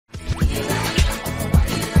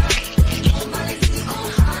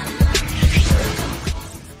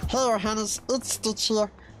Ohana's, it's Stitch here,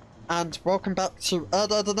 and welcome back to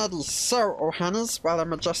Ed, and Eddy. So, Ohana's, while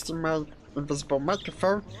I'm adjusting my invisible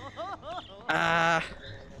microphone, there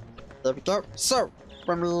we go. So,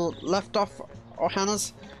 when we left off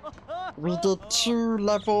Ohana's, we did 2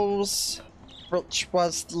 levels, which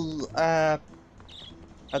was the,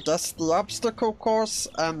 I guess the obstacle course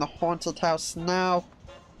and the haunted house. Now,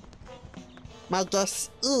 my guess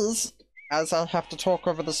is, as I have to talk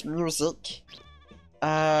over this music,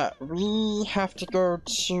 we have to go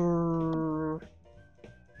to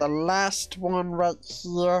the last one right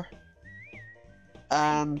here,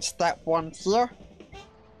 and that one here,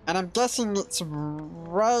 and I'm guessing it's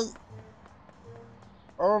right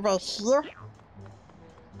over here.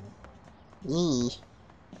 Yee.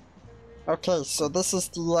 Okay, so this is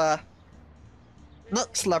the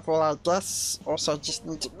next level, I guess. Also, I just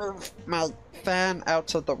need to move my fan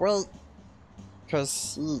out of the way,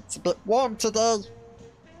 because it's a bit warm today.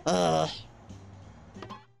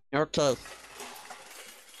 Okay.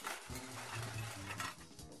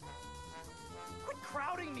 Quit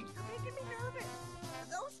crowding me! You're making me nervous!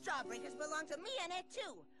 Those jawbreakers belong to me and Ed,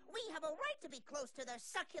 too. We have a right to be close to their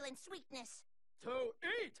succulent sweetness. To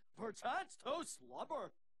eat, perchance to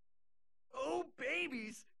slumber. Oh,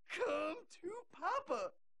 babies, come to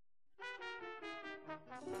Papa.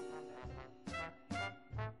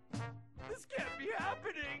 This can't be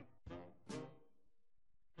happening.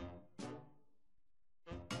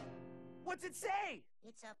 What's it say?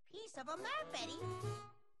 It's a piece of a map, Eddy.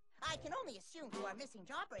 I can only assume who are missing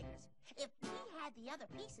jawbreakers. If we had the other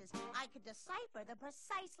pieces, I could decipher the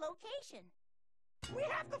precise location. We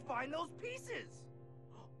have to find those pieces.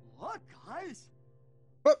 Look, guys.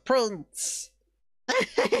 Footprints!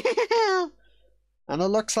 And it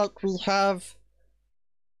looks like we have...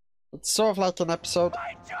 It's sort of like an episode.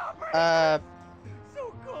 My jawbreaker!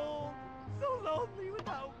 So cold, so lonely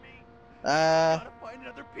without me. Gotta find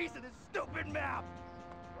another piece of this stupid map.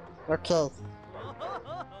 Okay.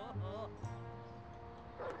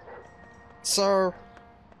 So,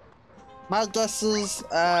 my guess is,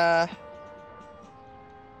 there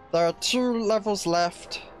are 2 levels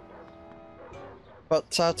left.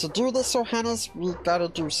 But to do this, Ohana's, we gotta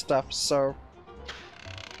do stuff, so...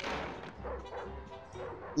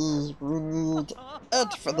 We need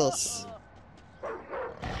Ed for this.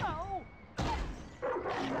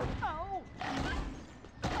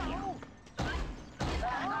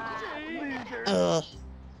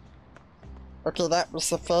 Okay, that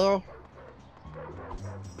was a fail.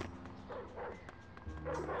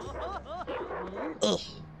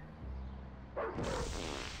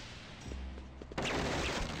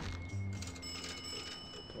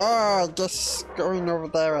 Oh, I guess going over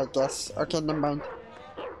there, I guess. Okay, never mind.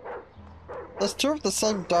 There's 2 of the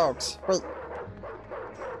same dogs. Wait.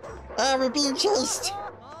 Ah, we're being chased!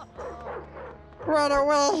 Run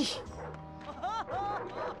away!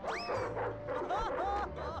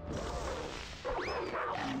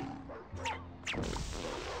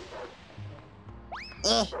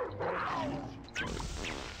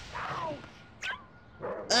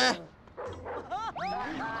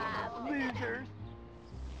 Losers.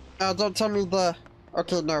 Don't tell me the...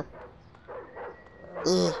 Okay, no.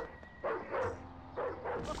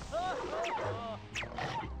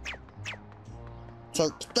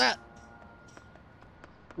 Take that!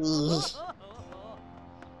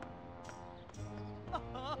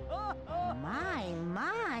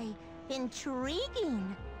 My,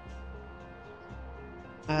 intriguing.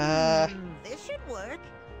 This should work.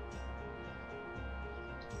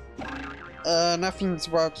 Nothing's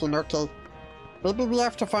working, okay. Maybe we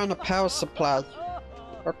have to find a power supply.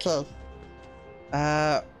 Okay.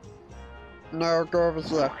 No, go over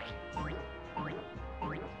here.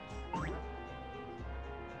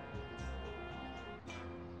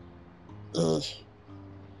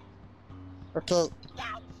 Okay.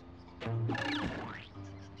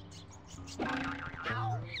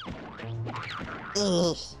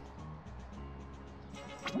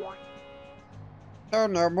 Oh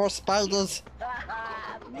no, more spiders.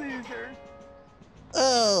 Losers.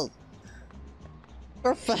 Oh!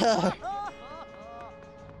 Not fair!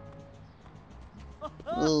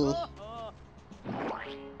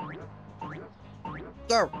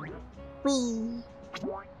 Go! Whee!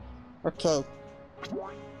 Okay.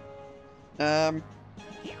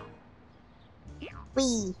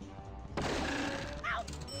 Whee!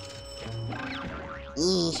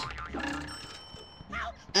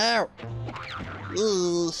 Ow!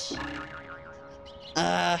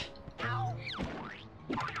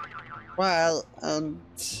 Well, and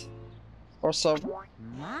also...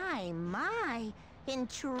 My,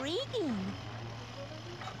 intriguing.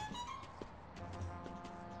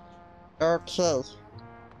 Okay.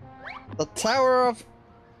 The Tower of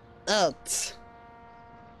Ed.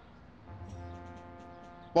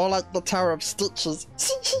 More like the Tower of Stitches.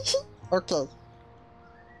 Okay.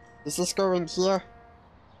 Does this go in here?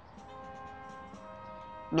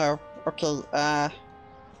 No. Okay,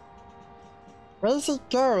 where does it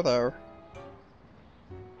go, though?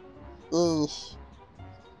 Eesh.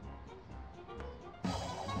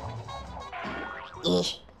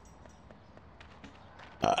 Eesh.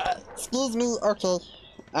 Excuse me, okay.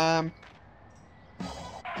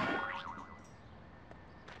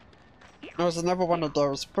 There's another one of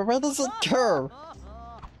those, but where does it go?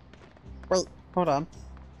 Wait, hold on.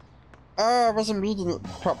 Oh, I wasn't reading it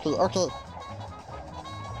properly, okay.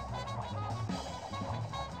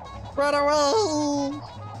 Run away!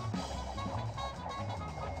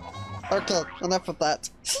 Okay, enough of that.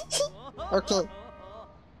 Okay.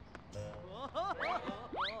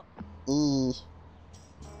 Ooh,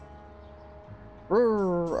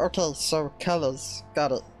 okay, so colors.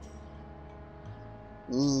 Got it.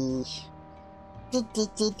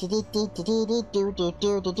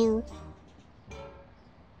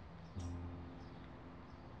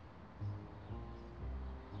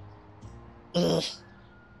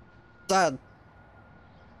 Done.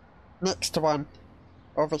 Next one.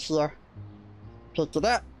 Over here. Pick it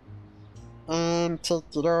up. And take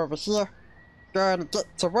it over here. Gonna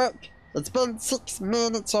get to work. It's been 6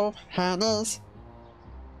 minutes, oh Hannah's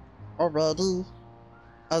already,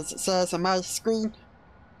 as it says on my screen.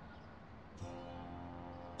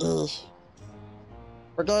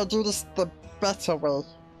 We're gonna do this the better way.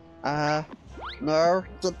 No,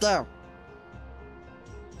 get down.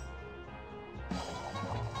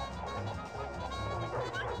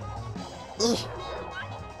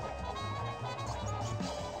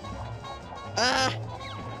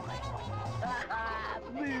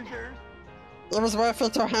 Losers. It was worth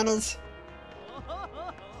it, Johannes.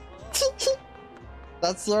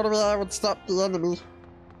 That's the only way I would stop the enemy.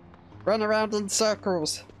 Run around in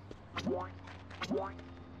circles.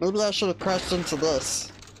 Maybe I should have crashed into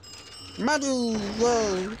this. Money!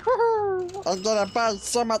 Yay! Woohoo! I'm gonna buy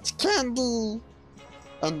so much candy!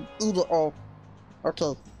 And eat it all.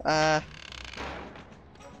 Okay,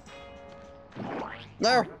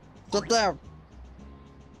 no! Get down!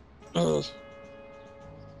 Ugh.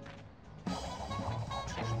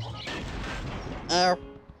 Ow.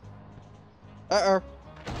 Uh-oh.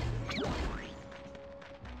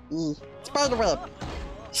 Spiderweb!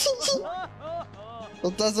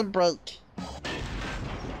 It doesn't break.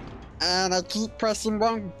 And I keep pressing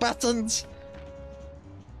wrong buttons.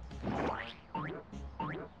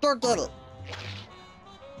 Go get it!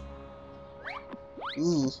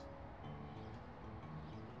 Ooh.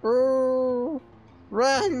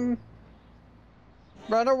 Run!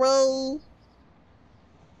 Run away!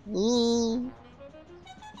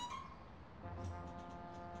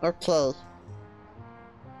 Okay.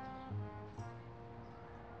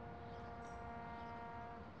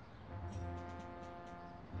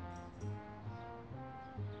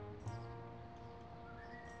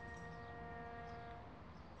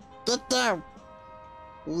 Get down!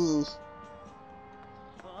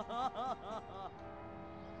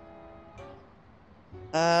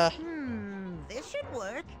 This should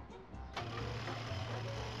work.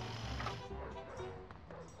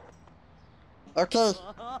 Okay.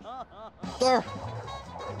 Go!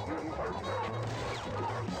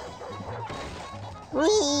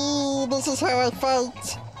 Whee! This is how I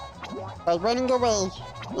fight! By running away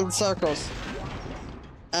in circles.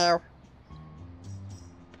 Ow.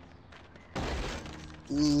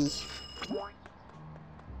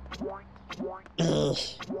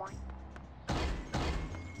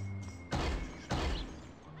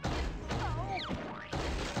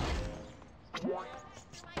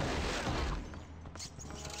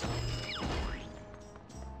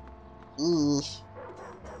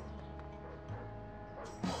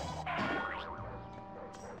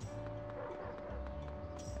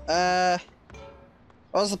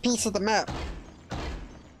 There's a piece of the map,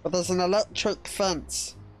 but there's an electric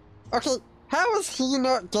fence. Okay, how is he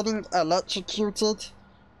not getting electrocuted?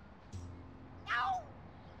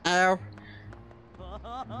 Ow.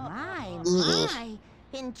 My,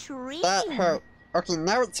 intriguing. That hurt. Okay,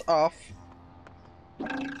 now it's off.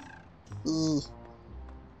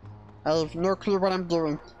 I have no clue what I'm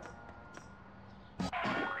doing.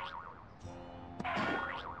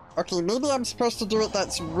 Okay, maybe I'm supposed to do it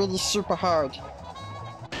that's really super hard.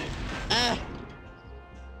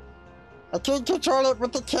 I can't control it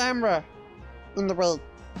with the camera in the way.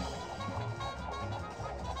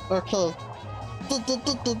 Okay.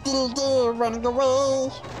 Running away.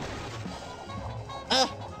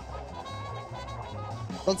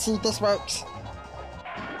 Let's see if this works.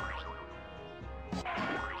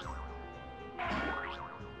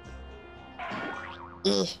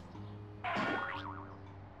 Ugh.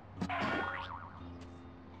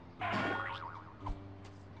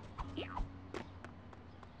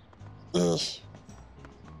 Ugh.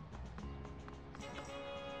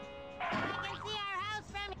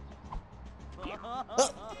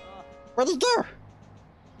 Where'd he go?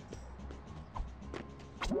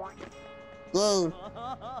 Yay!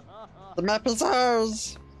 The map is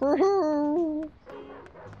ours! Woohoo!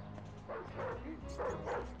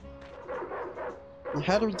 And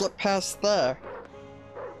how do we get past there?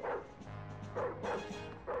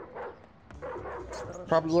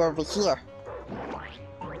 Probably over here.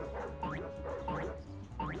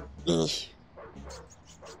 Ugh.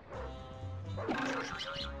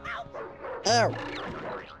 Ow!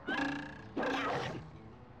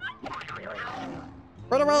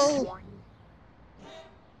 Run away!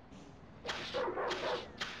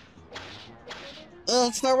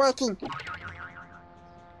 It's not working!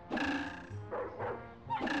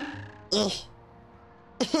 Ugh.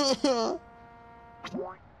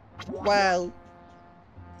 Wow.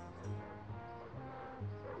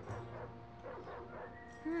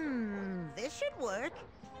 This should work.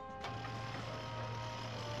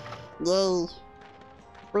 Yay.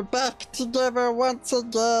 We're back together once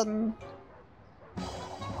again.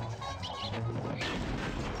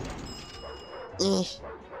 Ugh.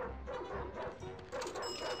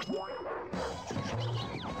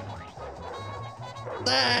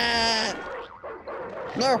 Ah!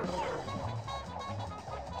 No!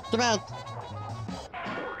 Come on!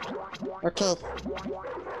 Okay.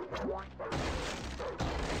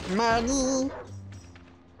 Money!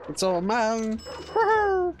 It's all mine!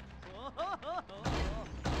 Woohoo!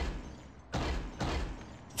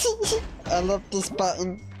 I love this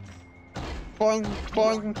button. Boing,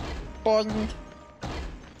 boing, boing.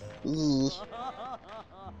 Eee.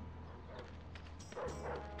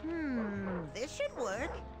 This should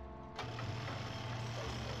work.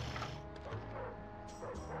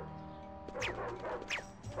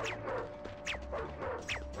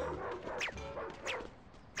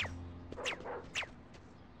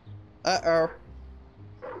 Uh-oh.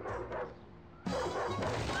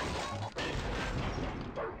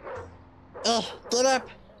 Get up!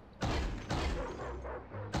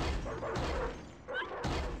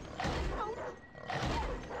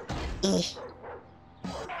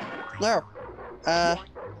 No.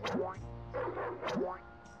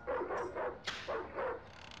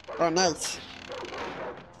 Oh, nice.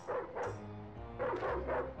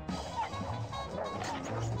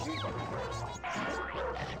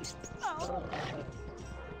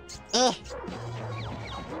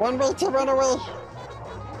 One way to run away.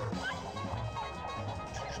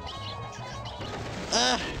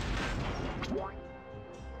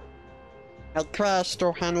 I crashed,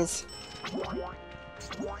 Johannes.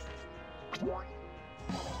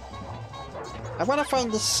 I want to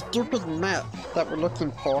find this stupid map that we're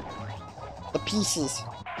looking for. The pieces.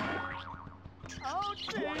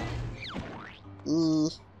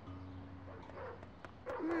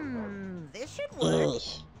 This should work.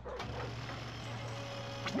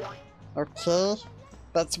 Okay,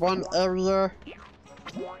 that's one area.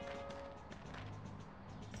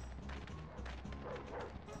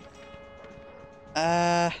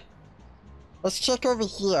 Let's check over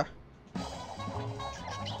here.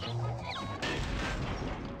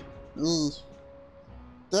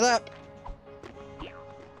 Get up!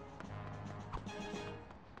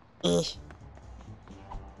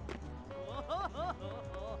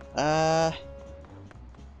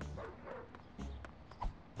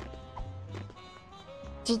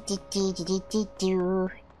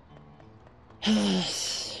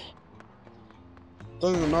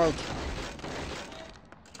 Getting annoyed.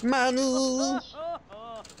 Money!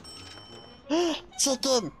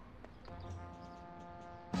 Chicken!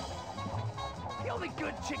 The only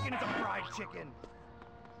good chicken is a fried chicken.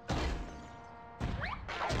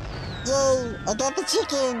 Yay! I got the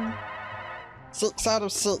chicken! 6 out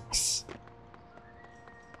of 6.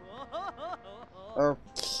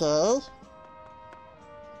 Okay.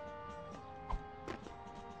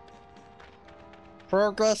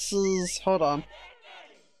 Progress is... hold on.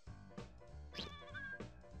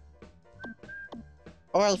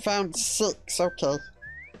 Oh, I found 6, okay.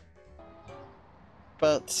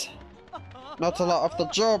 But... not a lot of the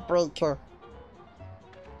jawbreaker.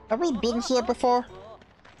 Have we been here before?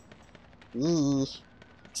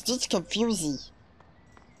 It's just confusing.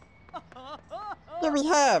 Yeah, we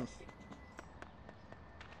have!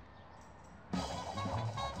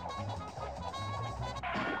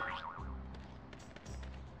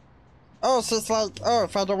 Oh, so it's like, oh,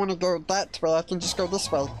 if I don't want to go that way, I can just go this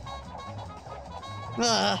way.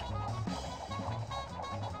 Ah.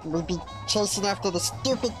 We'd be chasing after the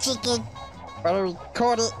stupid chicken, but I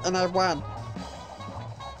caught it and I won.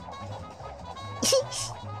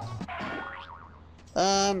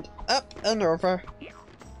 And up and over.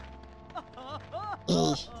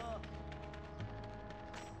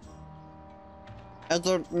 I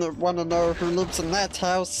don't want to know who lives in that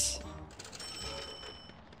house.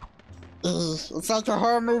 It's like a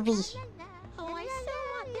horror movie. Oh, I so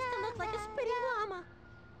want this to look like a spitting llama.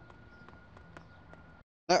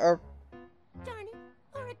 Uh-oh. Darn it,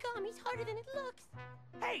 origami's harder than it looks.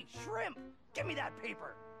 Hey, shrimp! Give me that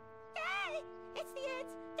paper! Hey, it's the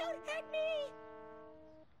ants! Don't hurt me!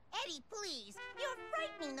 Eddie, please! You're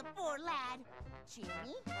frightening the poor lad.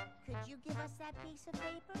 Jimmy, could you give us that piece of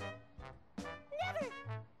paper? Never!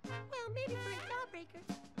 Well, maybe for a jawbreaker.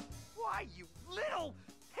 Why, you little...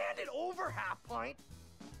 Hand it over, Half Pint!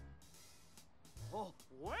 Oh,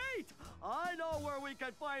 wait! I know where we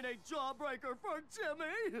can find a jawbreaker for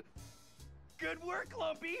Jimmy! Good work,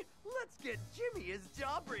 Lumpy! Let's get Jimmy his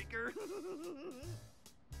jawbreaker!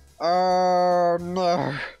 Oh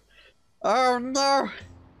no. Oh no.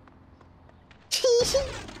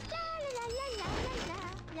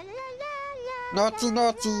 Naughty,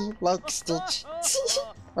 naughty, like Stitch.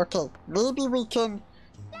 Okay, maybe we can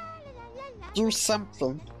do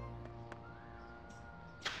something.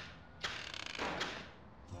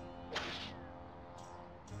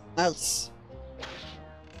 Nice.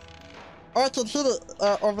 Oh, I can hit it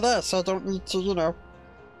over there, so I don't need to, you know.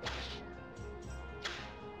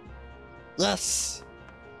 Yes.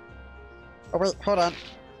 Oh wait, hold on.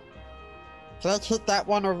 Can I hit that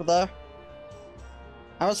one over there?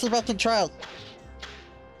 I want to see if I can try it.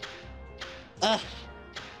 Ah.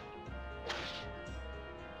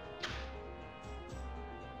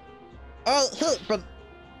 Oh, it hit, but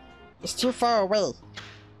it's too far away.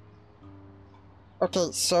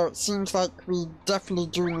 Okay, so it seems like we definitely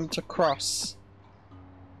do need to cross.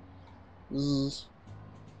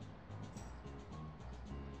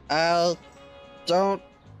 I don't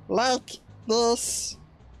like this.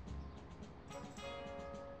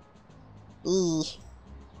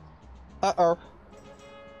 Uh-oh.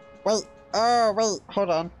 Wait, oh wait, hold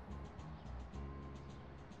on.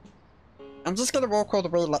 I'm just gonna walk all the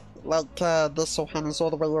way like this, so Hannah's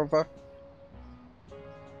all the way over.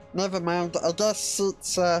 Never mind, I guess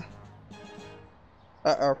it's uh-oh.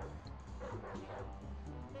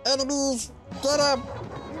 Enemies! Get them!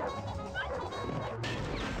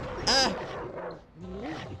 Ah!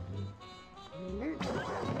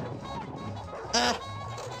 Ah!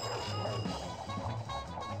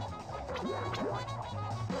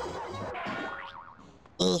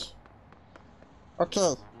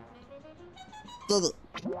 Okay. Did it.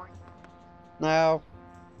 Now,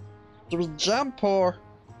 do we jump or...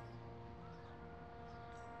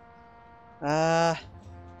 I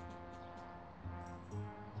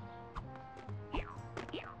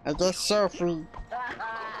guess so if we...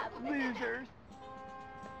 Losers!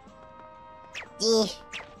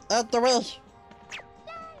 Out the way!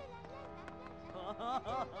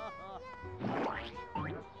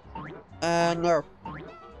 No.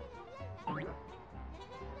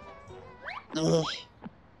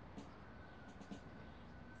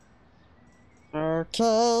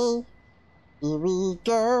 Okay. Here we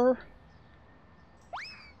go.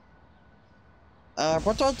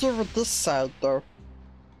 What do I do with this side, though?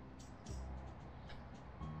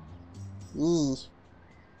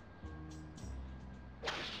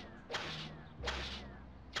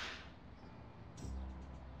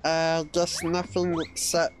 Guess nothing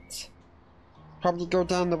except probably go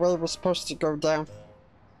down the way we're supposed to go down.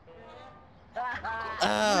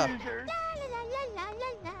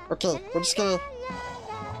 Okay, we're just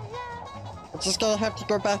gonna have to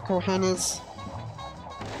go back, Ohana's.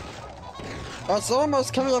 Oh, it's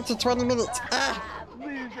almost coming up to 20 minutes. Ah!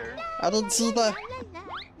 I didn't see that.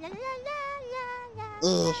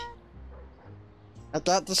 I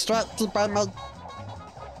got distracted by my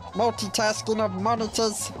multitasking of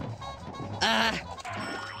monitors. Ah!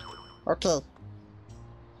 Okay.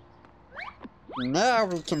 Now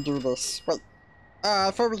we can do this. Wait.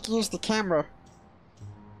 I thought we could use the camera.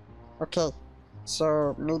 Okay.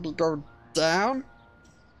 So, maybe go down?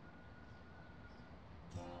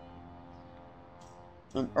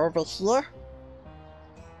 And over here?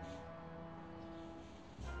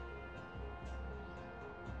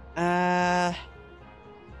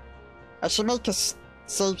 I should make a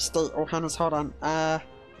save state. Oh, Hannah's, hold on.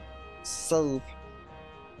 Save.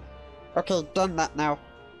 Okay, done that now.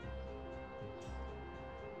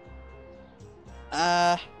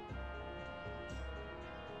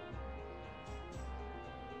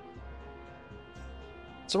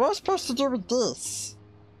 So what am I supposed to do with this?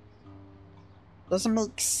 Doesn't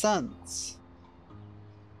make sense.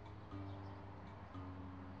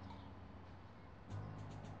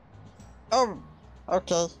 Oh,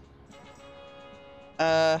 okay.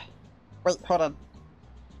 Wait, hold on.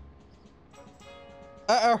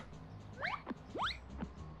 Uh-oh.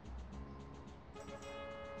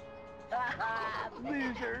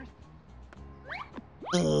 Losers.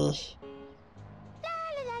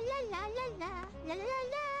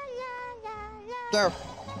 Go.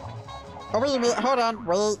 Oh, wait a minute, hold on,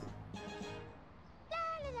 wait.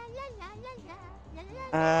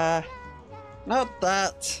 Not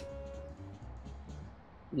that.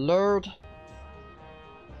 Load.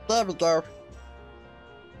 There we go.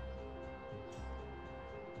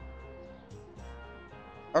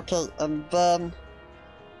 Okay, and then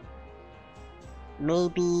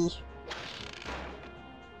maybe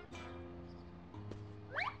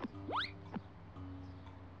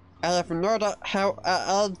I have no idea how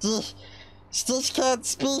Eddy still can't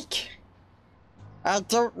speak. I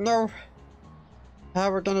don't know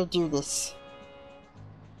how we're gonna do this.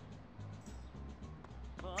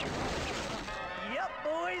 Yep,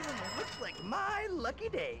 boys, and it looks like my lucky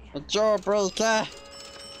day. A jawbreaker.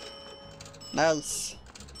 Nice.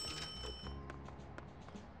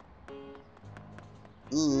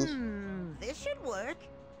 This should work.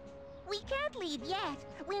 We can't leave yet.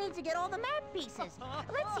 We need to get all the map pieces.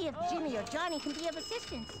 Let's see if Jimmy or Johnny can be of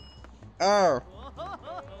assistance. Oh.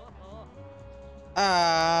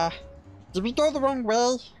 Did we go the wrong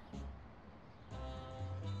way?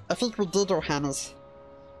 I think we did, Ohana's.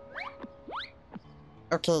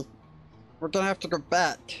 Okay. We're gonna have to go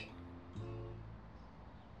back.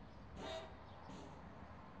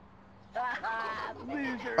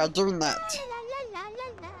 By doing that.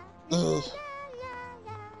 Ugh.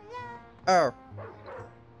 Oh.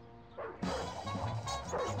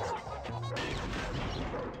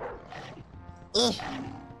 Ugh.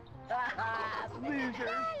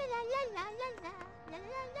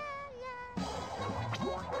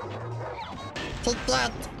 Take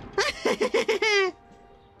that!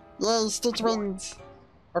 Yay, Stitch wins!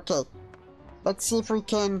 Okay. Let's see if we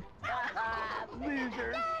can...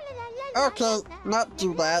 Okay, not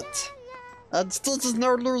do that. And Stitch is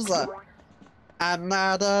no loser. I'm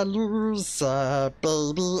not a loser,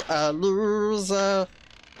 baby, a loser.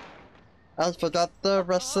 I forgot the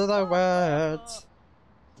rest of the words.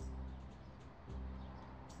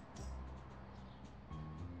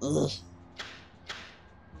 Ugh.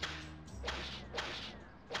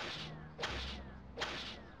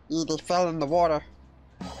 Eddy fell in the water.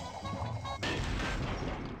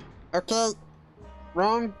 Okay.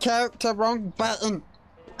 Wrong character, wrong button.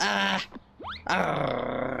 Ah.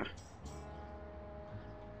 Arrgh.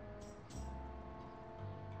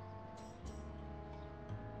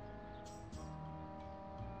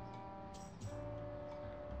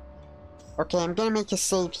 Okay, I'm gonna make a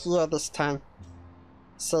save here this time.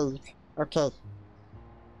 Save. Okay.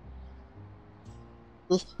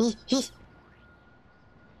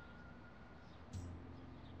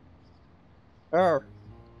 Oh.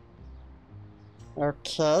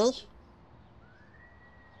 Okay.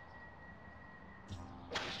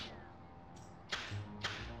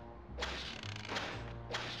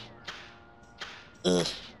 Ugh.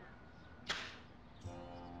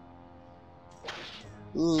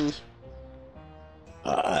 Ugh.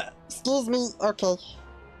 Excuse me, okay.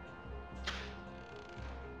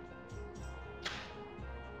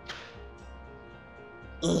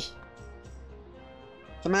 Ugh.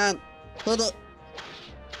 Come on, hit it.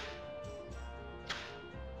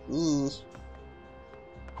 Ugh.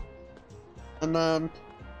 And then...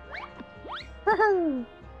 Woohoo!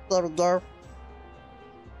 There we go.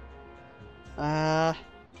 Oh.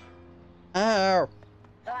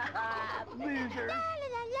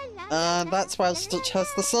 And that's why Stitch has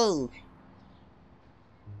the save.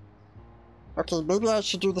 Okay, maybe I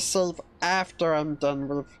should do the save after I'm done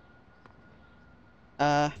with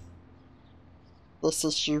this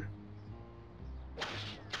issue.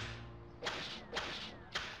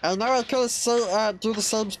 I know I could have do the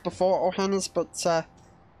saves before Ohana's, but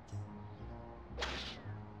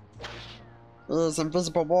there's an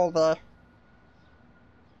invisible wall there.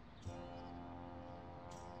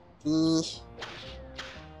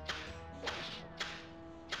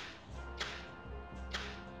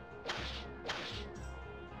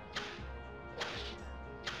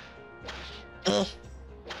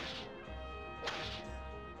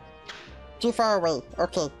 Too far away.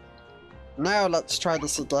 Okay. Now let's try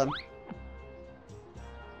this again.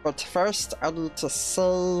 But first I need to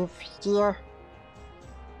save here.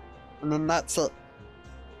 And then that's it.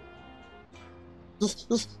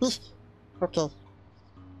 Okay.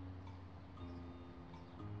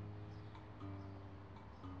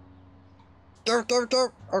 Go, go,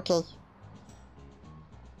 go! Okay.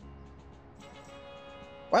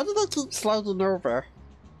 Why do they keep sliding over?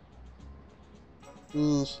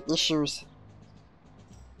 Issues.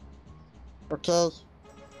 Okay.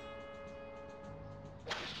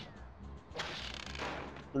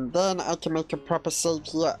 And then I can make a proper save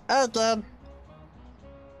here again.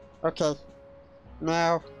 Okay.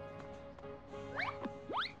 Now.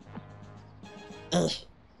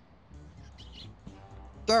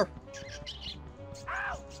 Go.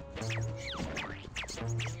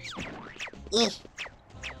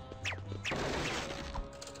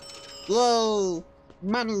 Yay!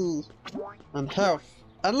 Money! And health.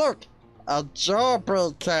 And look! A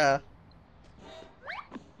jawbreaker!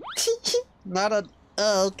 Not an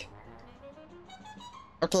egg.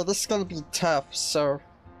 Okay, this is gonna be tough, so...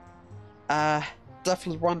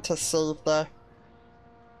 definitely want to save there.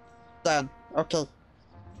 Done. Okay.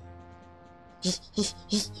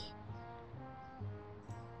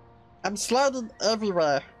 I'm sliding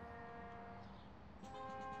everywhere.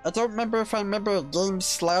 I don't remember if I remember a game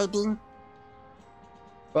sliding.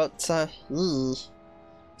 But,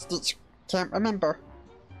 Stitch can't remember.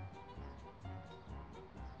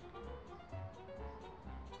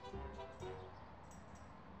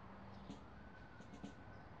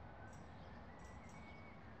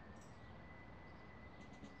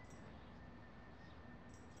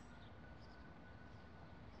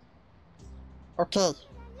 Okay.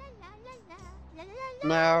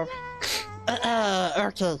 Now.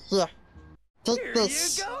 Okay, here. Take Here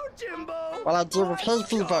this. you go, Jimbo. While I deal with hay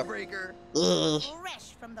fever. Jawbreaker.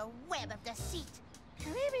 Fresh from the web of deceit.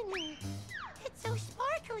 Criminal. It's so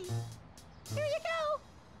sparkly. Here you go.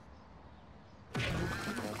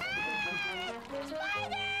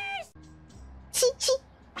 Spiders!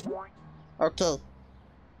 Okay.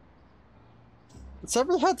 So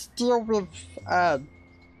we had to deal with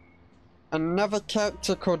another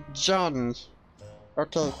character called Johnny.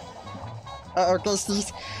 Okay. Guess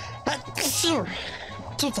these.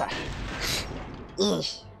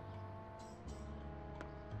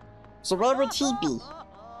 So where would he be?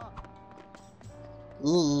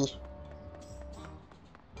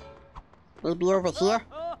 Maybe over here?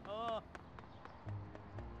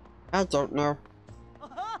 I don't know.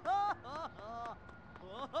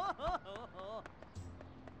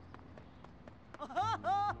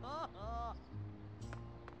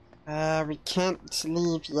 We can't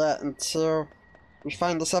leave yet until we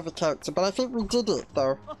find this other character, but I think we did it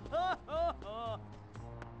though.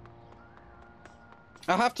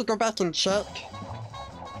 I'll have to go back and check.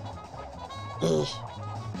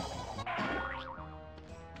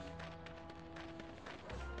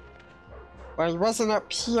 Well, he wasn't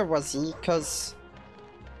up here, was he? Because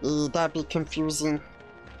that'd be confusing.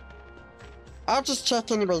 I'll just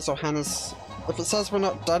check anyways, Johannes. If it says we're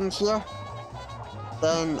not done here,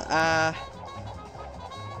 then,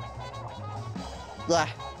 yeah.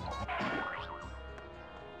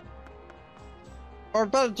 Or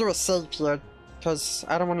better do a save here, because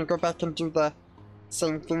I don't want to go back and do the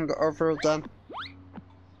same thing over again.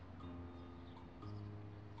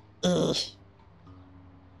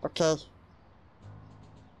 Okay.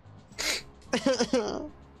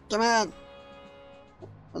 Come on!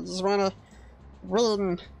 I just wanna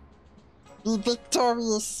win! Be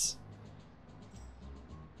victorious!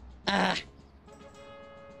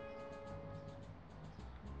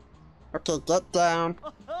 Okay, get down.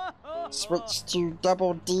 Switch to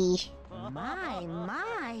double D.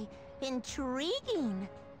 My, intriguing.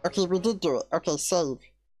 Okay, we did do it. Okay, save.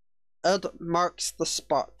 Ed marks the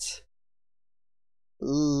spot.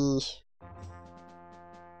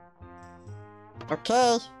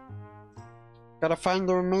 Okay. Gotta find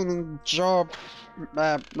the remaining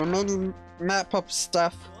remaining map of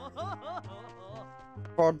stuff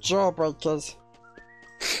for jawbreakers.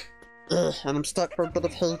 And I'm stuck for a bit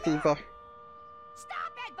of hay fever.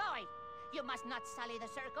 Stop that boy! You must not sully the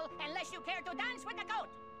circle unless you care to dance with the goat.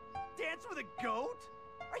 Dance with a goat?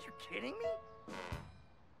 Are you kidding me?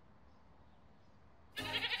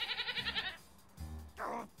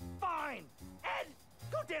 Oh, fine. Ed,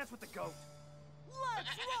 go dance with the goat. Let's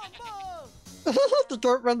rumble! The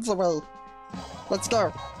goat runs away. Let's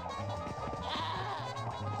go.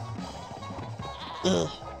 To the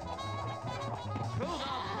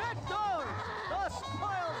victor! The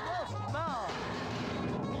spoils will smell!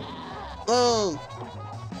 Hey!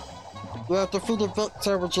 You have defeated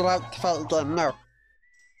Victor. Would you like to fight again? No.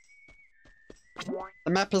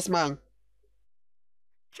 The map is mine.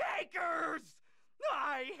 Cankers!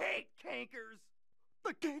 I hate cankers! The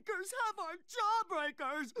The cankers have our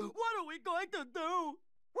jawbreakers! What are we going to do?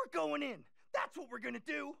 We're going in. That's what we're gonna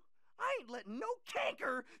do. I ain't letting no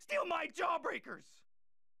canker steal my jawbreakers.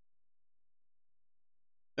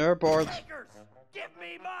 You're bored. Cankers, give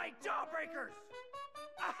me my jawbreakers.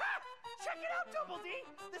 Aha! Check it out, Double D.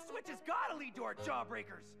 The switch has gotta lead to our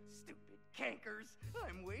jawbreakers. Stupid cankers.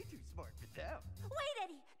 I'm way too smart for them. Wait,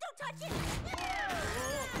 Eddie! Don't touch it!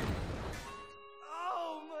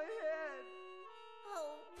 Oh, my head.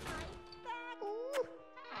 Oh, my back!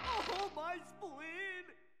 Oh, my spleen!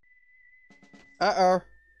 Uh-oh.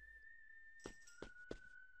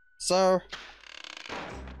 So...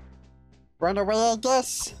 run away, I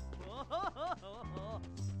guess?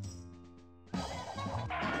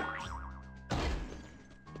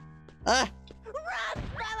 Ah! Run,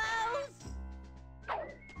 fellows!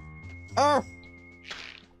 Oh!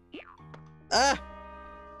 Ah!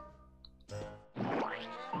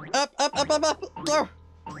 Up, up, up, up, up! Go!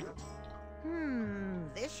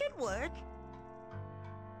 This should work.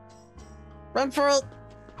 Run for it!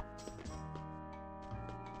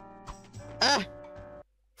 Ah!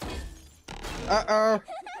 Uh-oh.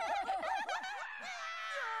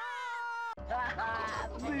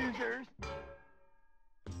 Losers.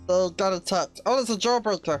 They got attacked. Oh, there's a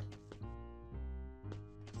jawbreaker.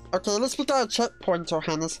 Okay, let's pick out a checkpoint,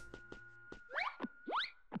 Johannes.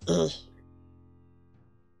 Ugh.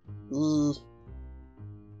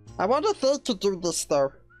 I wonder if they could do this,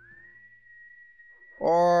 though.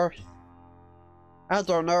 Or... I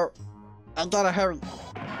don't know. I gotta hurry.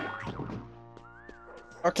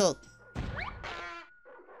 Okay.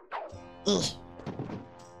 Ugh.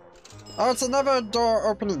 Oh, it's another door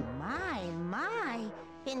opening. My,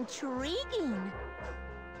 intriguing.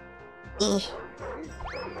 Ugh.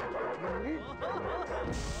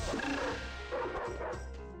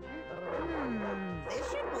 This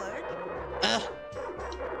should work.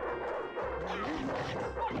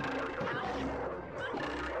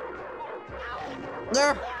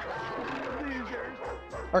 No!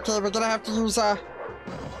 Okay, we're gonna have to use Oh,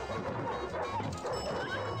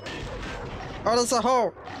 there's a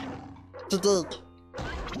hole to dig.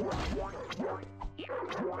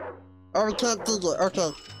 Oh, we can't dig it.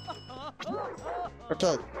 Okay.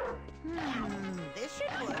 Okay. This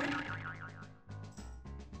should work.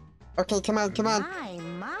 Okay, come on, come on.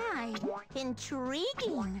 My,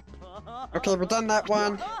 intriguing. Okay, we've done that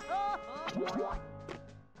one.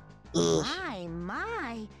 Ugh.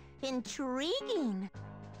 My, intriguing.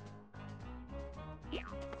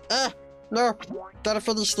 Ah! No! Gotta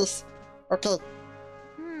finish this. Okay.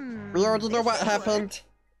 We already know what happened.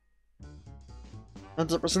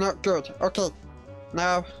 And it was not good. Okay.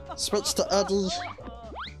 Now, switch to Eddy.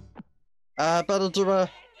 I better do a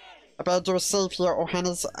save here,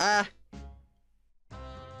 Johannes. Ah!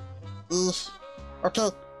 Okay.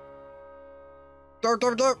 Go,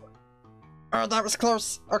 go, go! Oh, that was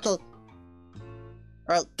close. Okay.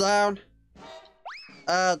 Alright, down.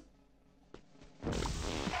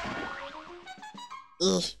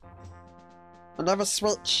 Another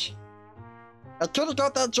switch. I could have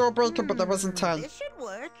got that jawbreaker, but there wasn't time. This should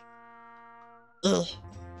work.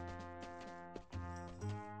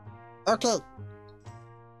 Okay.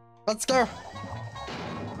 Let's go.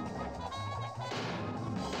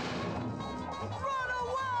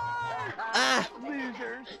 Ah!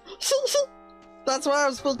 That's what I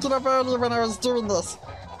was thinking of earlier when I was doing this.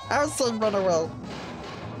 I was saying run away.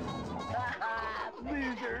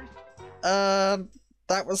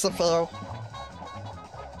 That was a fail.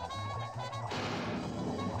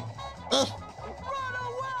 Run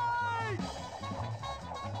away!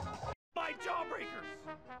 My jawbreakers!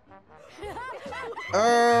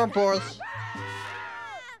 Oh boy.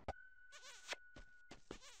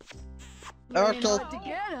 Okay.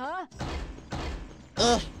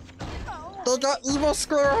 They got evil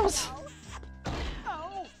squirrels!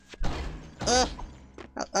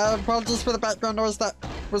 Apologies for the background noise that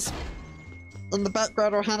was in the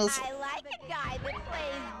background, Johannes. I like a guy that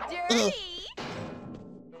plays dirty.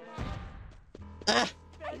 I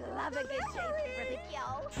love a good chase for the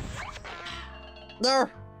kill. No!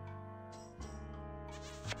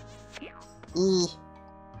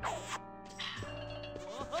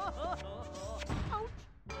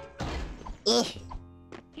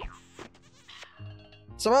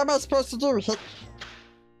 So what am I supposed to do? Hit...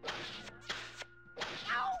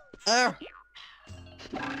 Ow!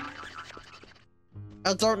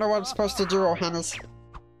 I don't know what I'm supposed to do, Johannes.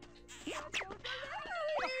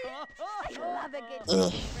 I love a good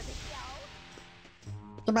chase for the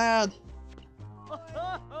kill. Come on!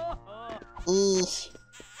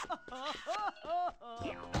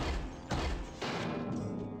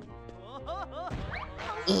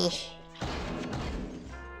 Ugh.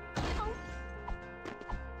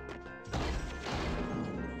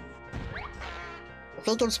 I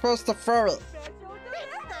think I'm supposed to throw it.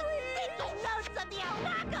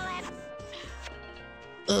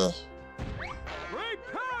 Ugh.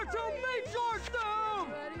 Prepare to meet your doom!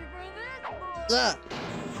 Ready for this, boy? Yeah.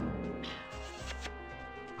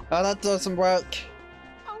 Oh, that doesn't work.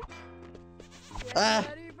 Ah.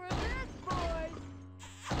 Ready for this, boys?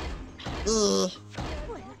 Ugh.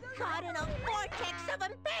 We're caught in a vortex of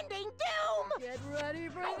impending doom! Get ready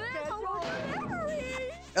for this,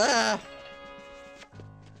 boys! Ah.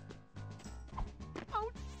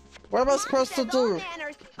 What am I supposed to do?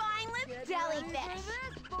 Manners, spineless Get jellyfish! ready for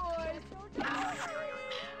this, boys!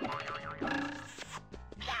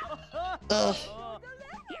 Ugh.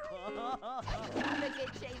 Have a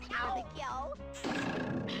good chase for the kill.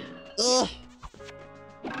 Ugh.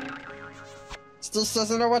 Stitch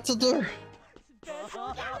doesn't know what to do.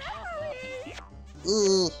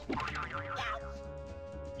 Ugh.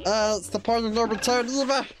 It's the point of no return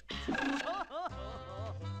either.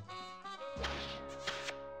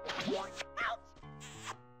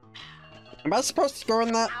 Am I supposed to go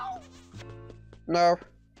in that? No.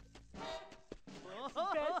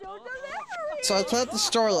 So I can't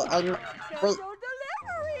destroy it. I'm... Wait.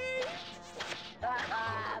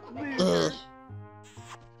 Ugh.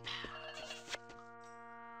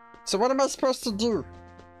 So what am I supposed to do?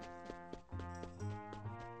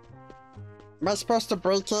 Am I supposed to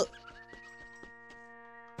break it?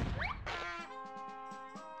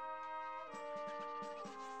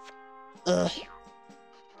 Ugh.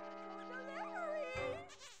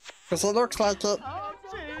 Because it looks like it.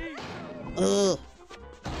 Ugh.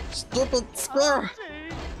 Stupid squirrel!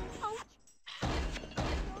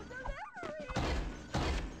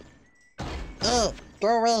 Ugh, go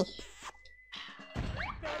away!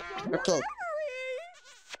 Okay.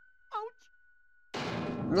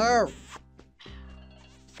 No!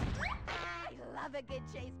 I love a good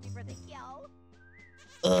chase for the kill.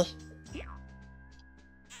 Ugh.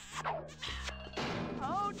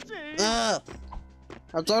 Ah!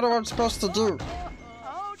 I don't know what I'm supposed to do.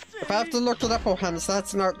 If I have to look it up, oh Hans,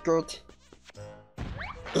 that's not good.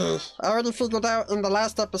 Ugh. I already figured out in the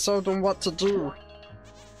last episode on what to do.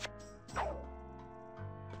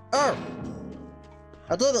 Oh!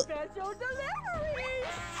 I did it!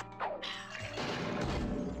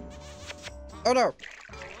 Oh no!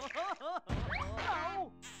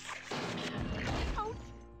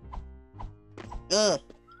 Ugh.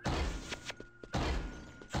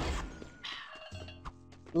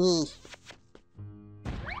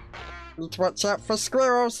 Need to watch out for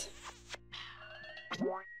squirrels!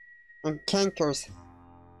 And cankers.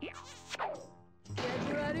 Get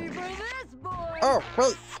ready for this, boy! Oh,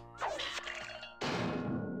 wait!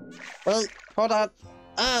 Wait, hold on.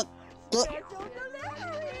 Ah! Get...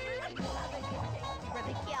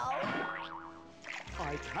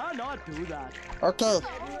 I cannot do that. Okay.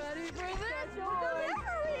 Get ready for this, boy!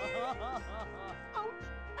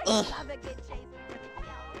 Ugh.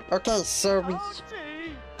 Okay, so we...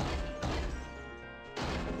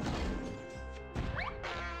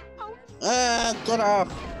 Ah, get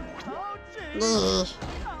off! Ugh.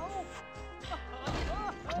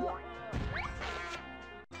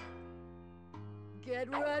 Get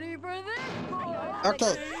ready for this, boy!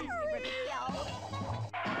 Okay.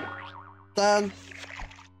 Done.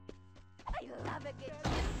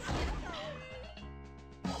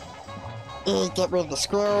 Get rid of the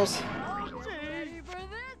squirrels. Ready for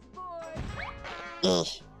this, boy! Ugh.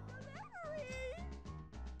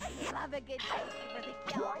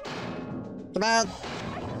 Come on.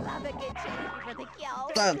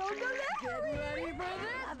 Done. Get ready for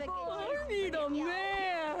this, boy! I need a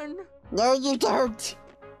man! No, you don't.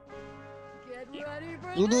 Get ready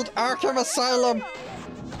for You need Arkham Asylum.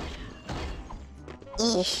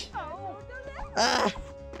 Ugh. Ah.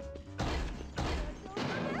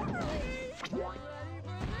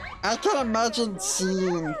 I can imagine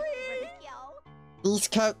seeing these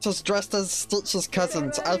characters dressed as Stitch's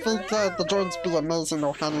cousins. I think the drones be amazing,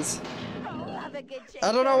 oh Hannes.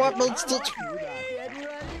 I don't know what made Stitch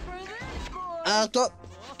got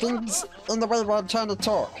things in the way while I'm trying to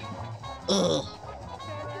talk. Ugh.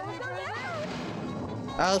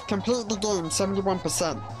 I've completed the game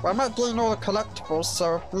 71%. Well, I might gain all the collectibles,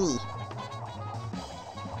 so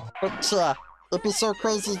but yeah, it'd be so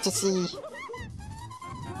crazy to see.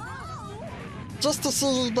 Just to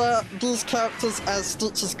see these characters as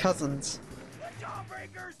Stitch's cousins.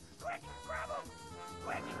 Jawbreakers! Quick, grab them!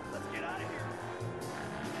 Quick, let's get out of here!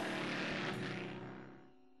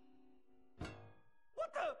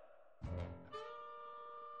 What the?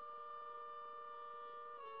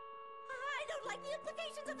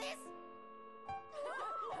 this?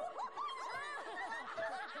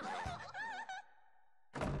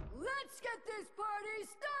 Let's get this party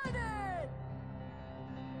started!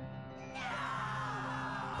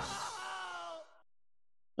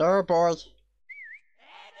 Oh boy.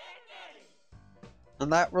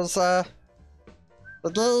 And that was the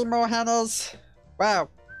game, Ohana's. Wow.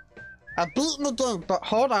 I've beaten the game, but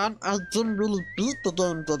hold on, I didn't really beat the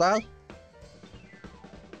game, did I?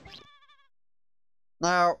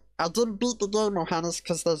 Now, I didn't beat the game, Ohana's,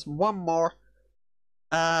 because there's one more.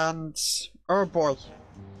 And oh boy.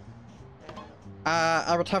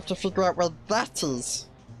 I would have to figure out where that is.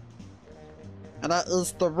 And that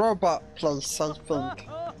is the robot place, I think.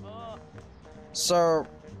 So,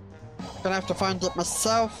 gonna have to find it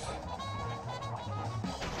myself.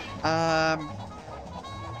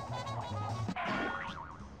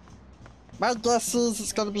 My guess is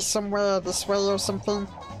it's gonna be somewhere this way or something.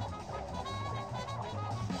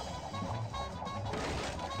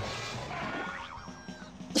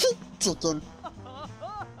 Chicken.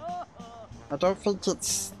 I don't think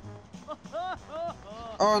it's...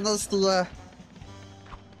 Oh, and there's the,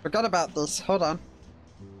 forgot about this. Hold on.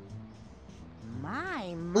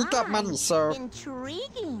 My. We got money, so...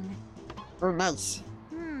 Intriguing. Oh, nice.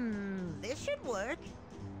 This should work.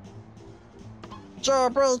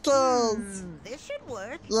 Jawbreakers! This should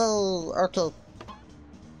work. Yay! Okay.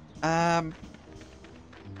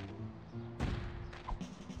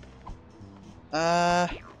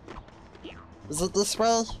 Is it this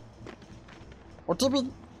way? Or did we...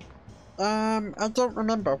 I don't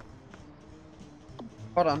remember.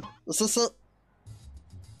 Hold on. Is this it?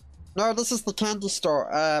 No, this is the candy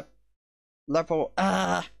store. Level...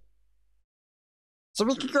 So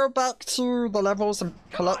we can go back to the levels and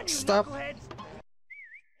collect stuff.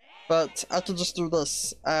 But I can just do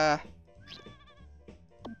this. There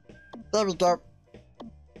we go.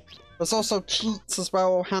 There's also cheats as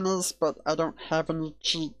well, Hannah's, but I don't have any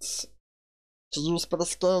cheats to use for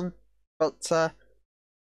this game. But,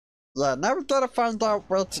 yeah, now we gotta find out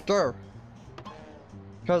where to go.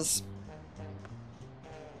 Because...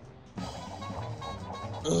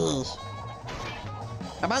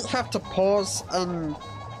 I might have to pause and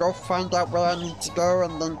go find out where I need to go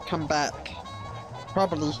and then come back.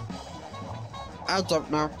 Probably. I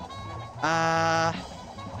don't know.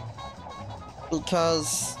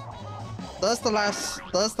 Because there's the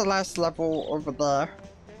last level over there.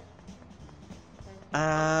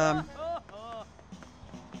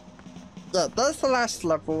 Yeah, there's the last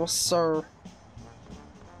level, so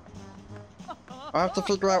I'll have to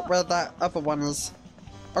figure out where that other one is.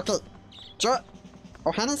 Okay,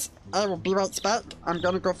 Ohana's, I will be right back. I'm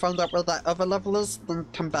gonna go find out where that other level is, then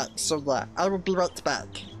come back. So yeah, I will be right back.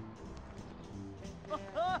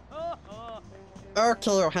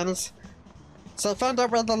 Okay, Ohana's. So I found out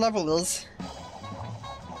where the level is.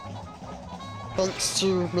 Thanks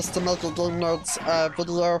to Mr. Mega Game Nerd's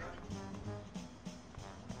video.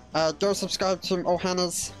 Go subscribe to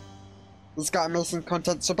Ohana's. He's got amazing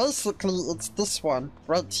content. So basically, it's this one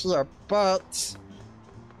right here, but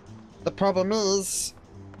the problem is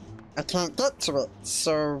I can't get to it,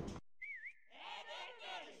 so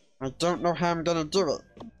I don't know how I'm gonna do it.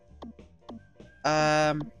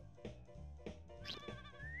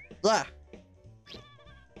 Yeah.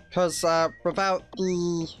 Because, without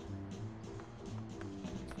the,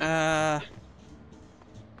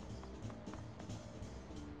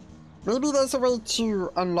 maybe there's a way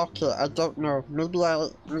to unlock it, I don't know. Maybe I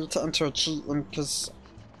need to enter a cheat in, because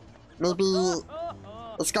maybe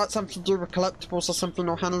it's got something to do with collectibles or something,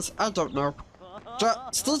 or Hannah's, I don't know.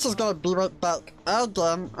 Stitch is gonna be right back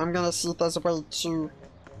again. I'm gonna see if there's a way to,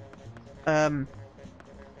 find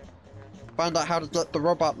out how to get the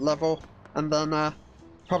robot level, and then,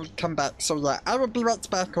 probably come back. So yeah, I will be right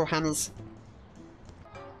back, Ohana's.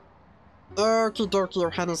 Okie dokie,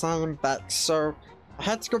 Ohana's, I am back. So, I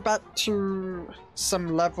had to go back to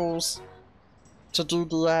some levels to do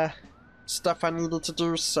the, stuff I needed to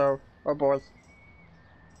do, so, oh boy.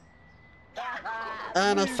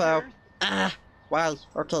 And I fell. Ah! Why?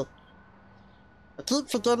 Okay. I keep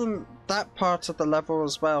forgetting that part of the level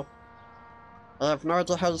as well. I have no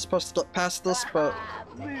idea how you're supposed to get past this, but...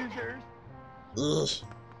 Ugh.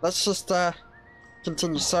 Let's just,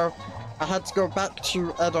 continue. So, I had to go back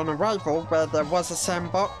to Ed on Arrival, where there was a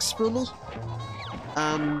sandbox, really.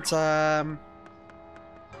 And,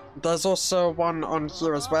 there's also one on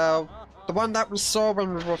here as well. The one that we saw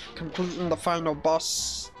when we were completing the final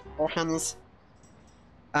boss, Ohana's.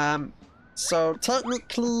 So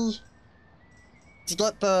technically, to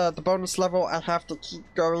get the bonus level, I have to keep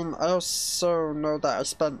going. I also know that I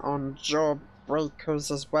spent on Jawbreakers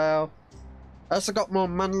as well. I also got more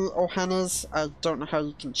money, Ohana's. I don't know how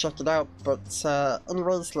you can check it out, but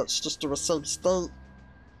anyways, let's just do a save state.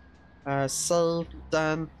 Save,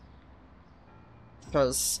 done.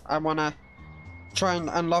 Because I want to try and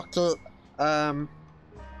unlock it. Yeah,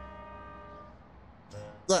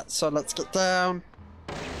 so let's get down.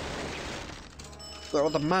 Get all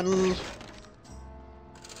the money.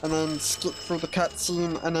 And then skip through the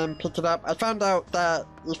cutscene and then pick it up. I found out that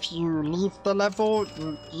if you leave the level,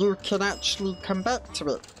 you can actually come back to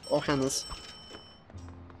it, Ohana's.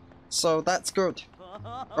 So that's good.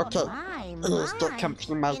 Okay, let's get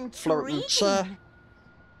comfy in my floating chair.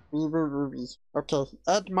 Okay,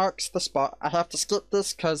 Ed marks the spot. I have to skip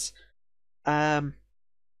this because,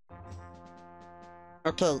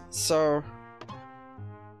 okay, so,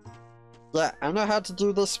 yeah, I know how to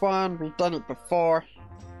do this one. We've done it before.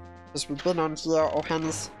 Because we've been on here,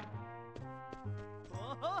 Ohana's.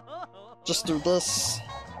 Just do this.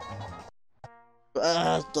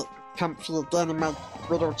 Get comfy again in my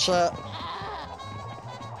little chair.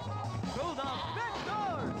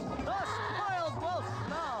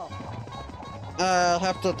 I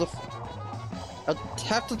have to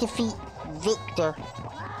defeat Victor.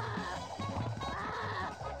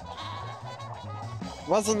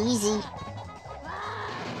 Wasn't easy.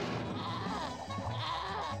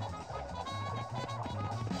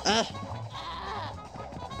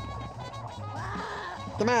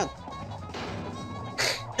 Come on.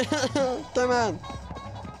 Come on.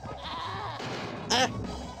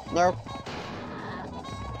 No.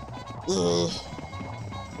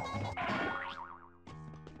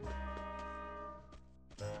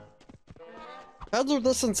 I'll do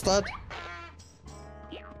this instead.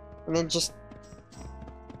 And then just...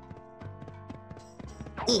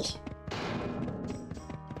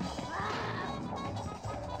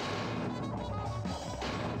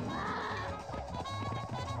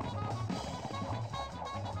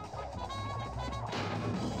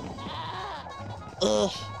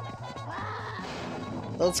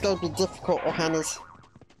 That's gonna be difficult, Ohana's.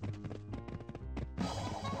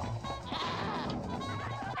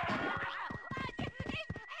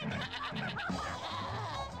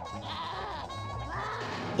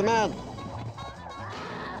 Come on!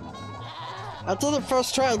 I did it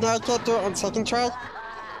first try, now I can't do it on second try?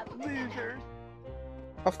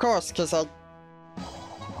 Of course, because I...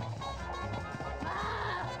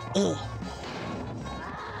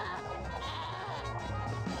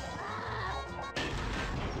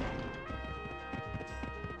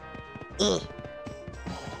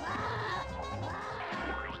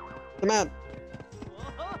 Come on.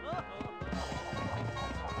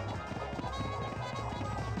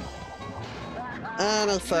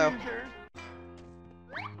 And I fell.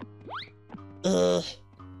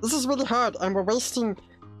 This is really hard and we're wasting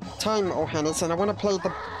time, Ohana's, and I want to play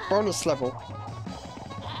the bonus level.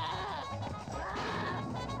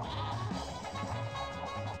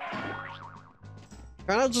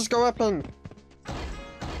 Can I just go up and...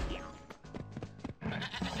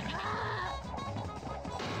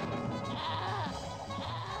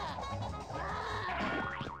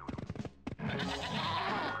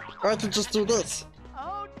 Or I could just do this.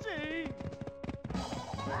 Oh, gee.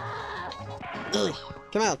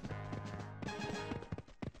 Come on.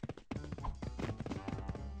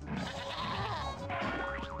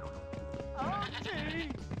 Oh,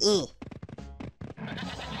 gee.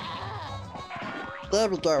 There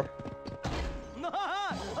we go.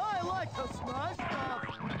 I like to smash stuff.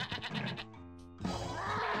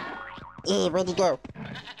 Where'd he go?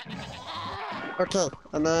 Okay,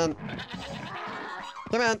 and then...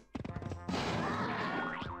 Come on.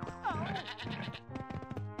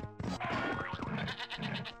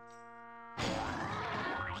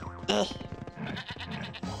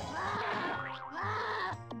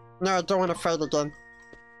 No, I don't want to fight again.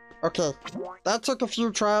 Okay, that took a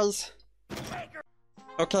few tries.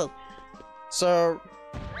 Okay, so...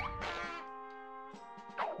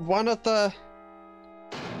 One of the...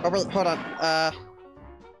 Oh wait, hold on,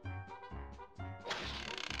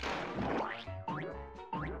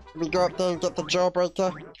 we go up there and get the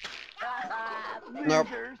jawbreaker? Nope.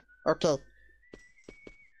 Okay.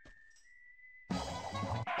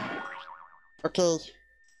 Okay.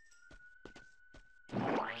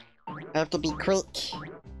 I have to be quick.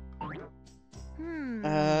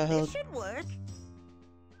 This should work.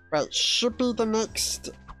 Right, should be the next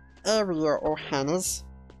area, Ohana's.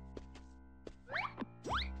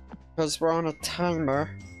 Because we're on a timer.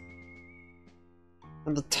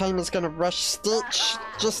 And the timer's gonna rush Stitch,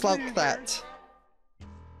 just like that.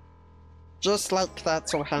 Just like that,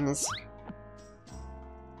 Ohana's.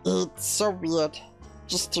 It's so weird.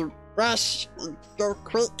 Just to rush and go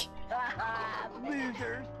quick.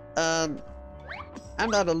 And I'm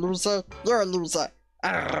not a loser. You're a loser.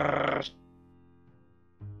 Arrgh.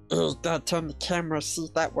 Gotta turn the camera, see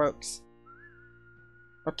if that works.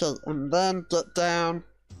 Okay, and then get down.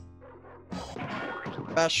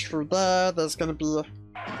 Bash through there. There's gonna be a...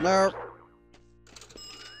 No.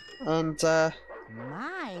 And,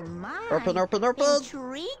 My. Open.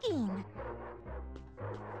 Intriguing.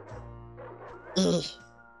 I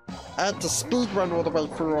had to speed run all the way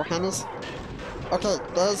through, Johannes. Okay,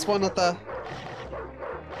 there's one of the...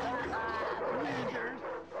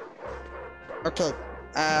 Okay,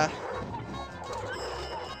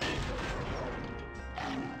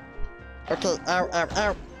 okay,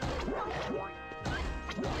 ow.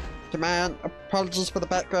 Come on, apologies for the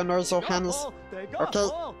background noise, Johannes. Okay,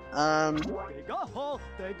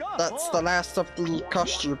 that's the last of the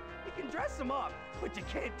costume. You can dress him up, but you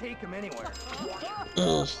can't take him anywhere.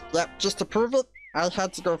 Yep, just to prove it, I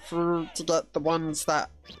had to go through to get the ones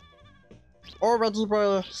that already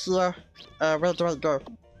were here. Where do I go?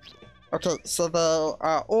 Okay, so they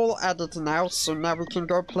are all added now, so now we can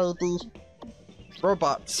go play the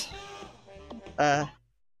robot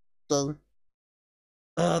game.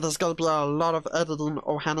 There's gonna be a lot of editing,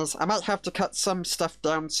 Johannes. I might have to cut some stuff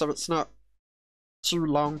down so it's not too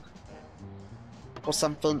long. Or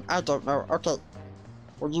something, I don't know. Okay,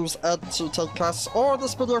 we'll use Ed to take us, or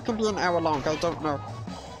this video can be an hour long, I don't know.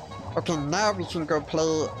 Okay, now we can go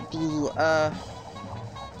play the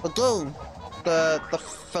game. The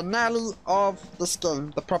finale of this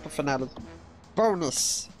game, the proper finale.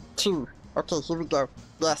 Bonus 2. Okay, here we go.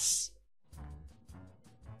 Yes.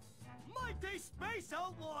 Mighty space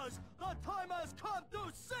outlaws, the time has come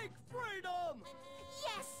to seek freedom!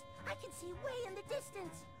 Yes, I can see way in the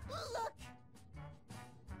distance. Look.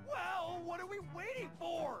 Well, what are we waiting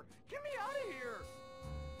for? Get me out of here!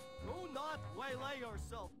 Do not waylay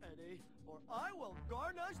yourself, Eddy, or I will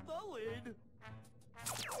garnish the lead.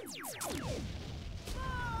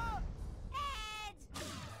 Ah! Ed!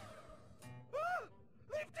 Ah!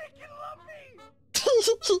 They've taken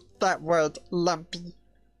Lumpy! That word, lumpy.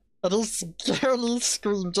 And his girly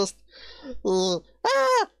scream just... ah!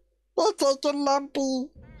 They're taking Lumpy!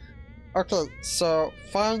 Okay, so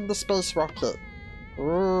find the space rocket.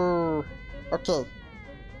 Ooh. Okay.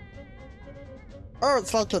 Oh,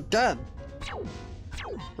 it's like a gun. Can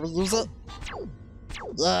we use it?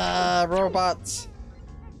 Yeah, robots.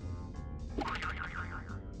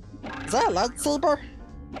 Is that a lightsaber?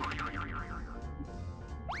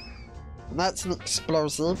 And that's an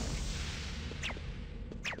explosive.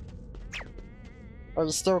 Oh,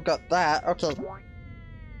 you still got that. Okay.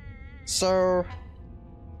 So...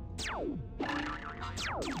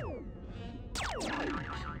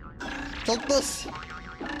 take this!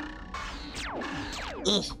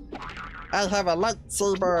 I have a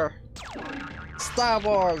lightsaber! Star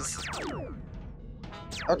Wars!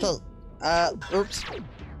 Okay, oops.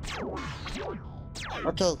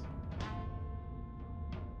 Okay.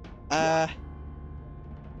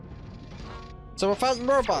 So we're fighting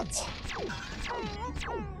robots!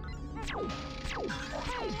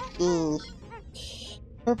 Oh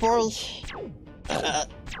boy!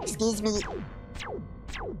 Excuse me!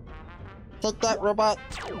 Take that, robot!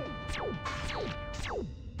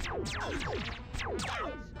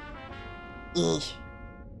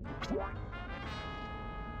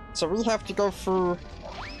 So we have to go through...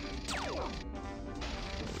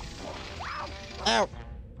 Ow!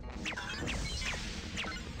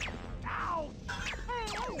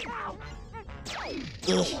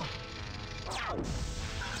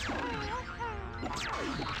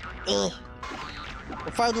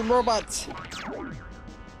 We're fighting robots!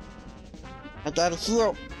 I gotta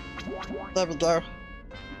heal! There we go.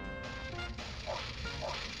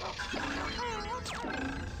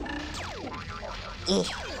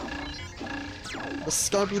 This is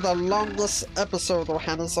gonna be the longest episode,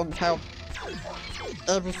 Johannes, on how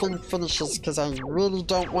everything finishes, because I really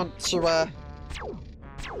don't want to,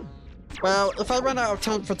 well, if I run out of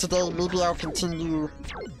time for today, maybe I'll continue,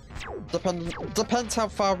 depends how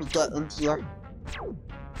far we get in here.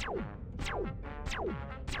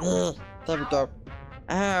 There we go.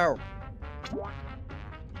 Ow!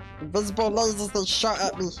 Invisible lasers, they shot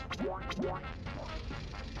at me!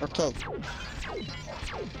 Okay.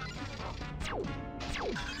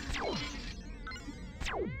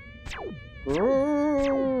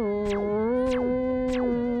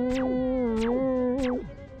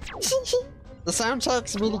 The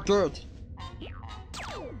soundtrack's really good.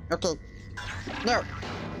 Okay. No!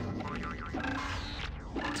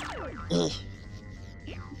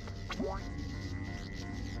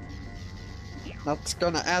 Not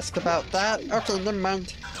gonna ask about that. Okay, never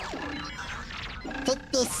mind.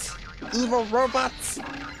 Take this, evil robots!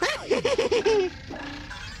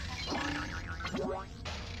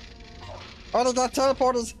 Oh, they got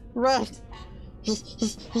teleporters! Run!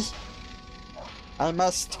 I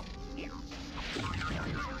must.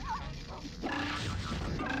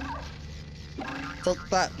 Take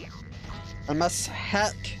that. I must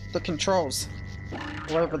hack the controls.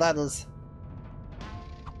 Whatever that is.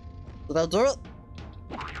 Did I do it?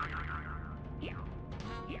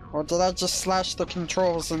 Or did I just slash the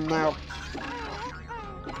controls and now...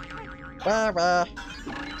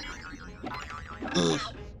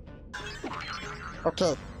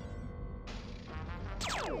 Okay.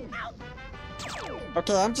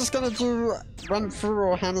 Okay, I'm just gonna run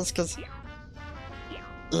through Ohana's because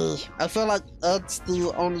I feel like Ed's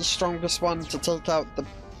the only strongest one to take out the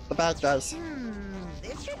bad guys.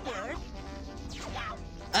 This should work.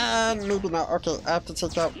 And maybe not. Okay, I have to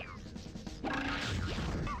take out.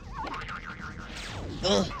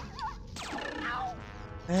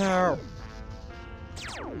 Ow.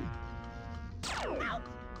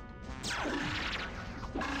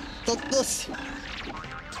 Take this!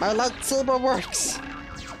 My lightsaber works!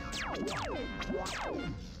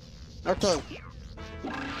 Okay.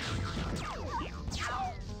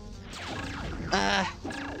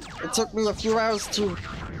 It took me a few hours to...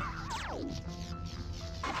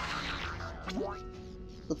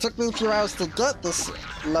 It took me a few hours to get this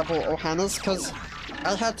level, Ohana's, because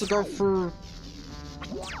I had to go through...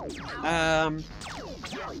 Ed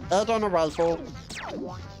on Arrival,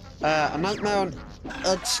 a Nightmare on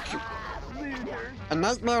Ed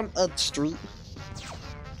Street,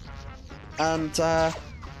 and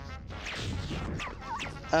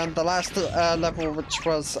the last level, which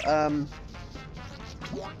was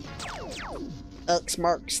X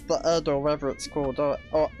marks the Ed, or whatever it's called, or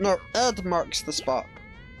no, Ed marks the spot.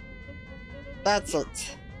 That's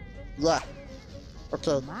it. Yeah.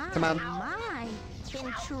 Okay, come on. My,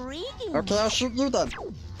 intriguing. Okay, I'll shoot you then.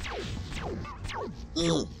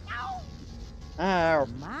 Ow.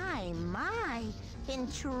 My,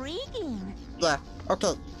 intriguing. Yeah,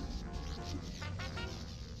 okay.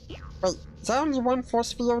 Wait, is that only one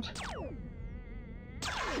force field?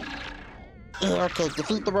 Yeah, okay,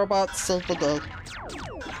 defeat the robots, save the day.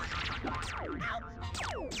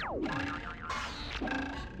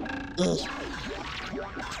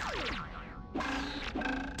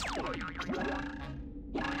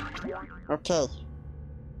 Okay.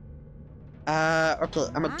 Okay,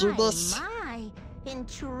 I'm gonna do this. My,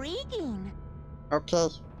 intriguing. Okay.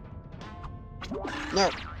 No,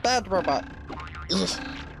 bad robot.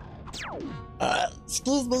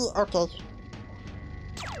 Excuse me, okay.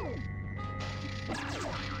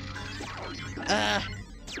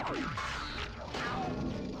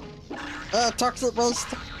 Toxic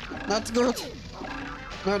waste. Not good.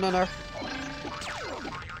 No.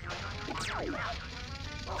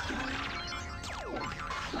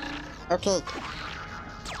 Okay.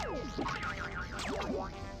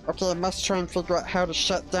 Okay, I must try and figure out how to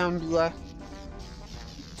shut down the,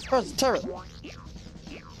 Oh, it's a turret!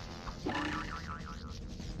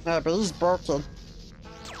 No, but he's broken.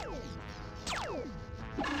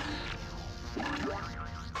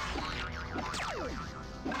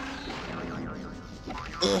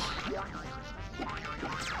 Ugh.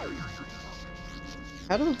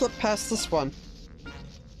 How do we get past this one?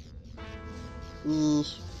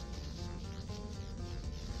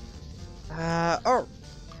 Oh!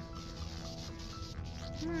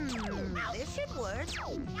 This should work.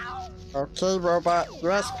 Okay, robot,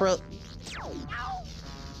 you're desperate.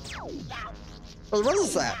 Wait, what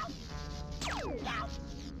is that?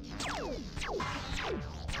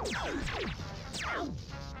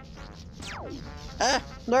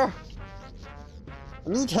 No! I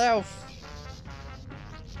need health!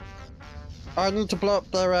 Oh, I need to blow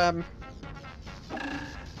up their,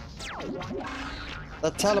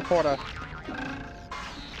 the teleporter.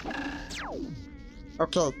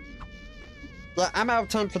 Okay. Yeah, I'm out of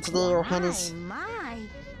time for today, Ohana's. My,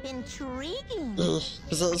 intriguing. Because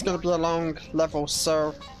it is going to be a long level,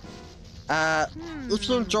 so... if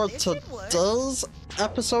you enjoyed today's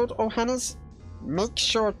episode, Ohana's, make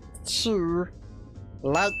sure to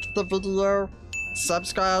like the video,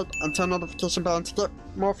 subscribe, and turn on the notification bell to get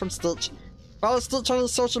more from Stitch. Follow Stitch on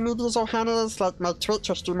his social medias, Ohana's, like my Twitch,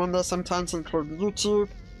 I stream on there sometimes, including YouTube.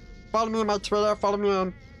 Follow me on my Twitter, follow me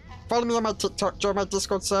on my TikTok, join my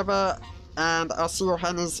Discord server, and I'll see you,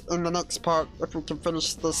 Ohana's, in the next part if we can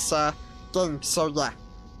finish this game. So yeah.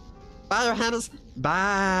 Bye, Ohana's. Bye.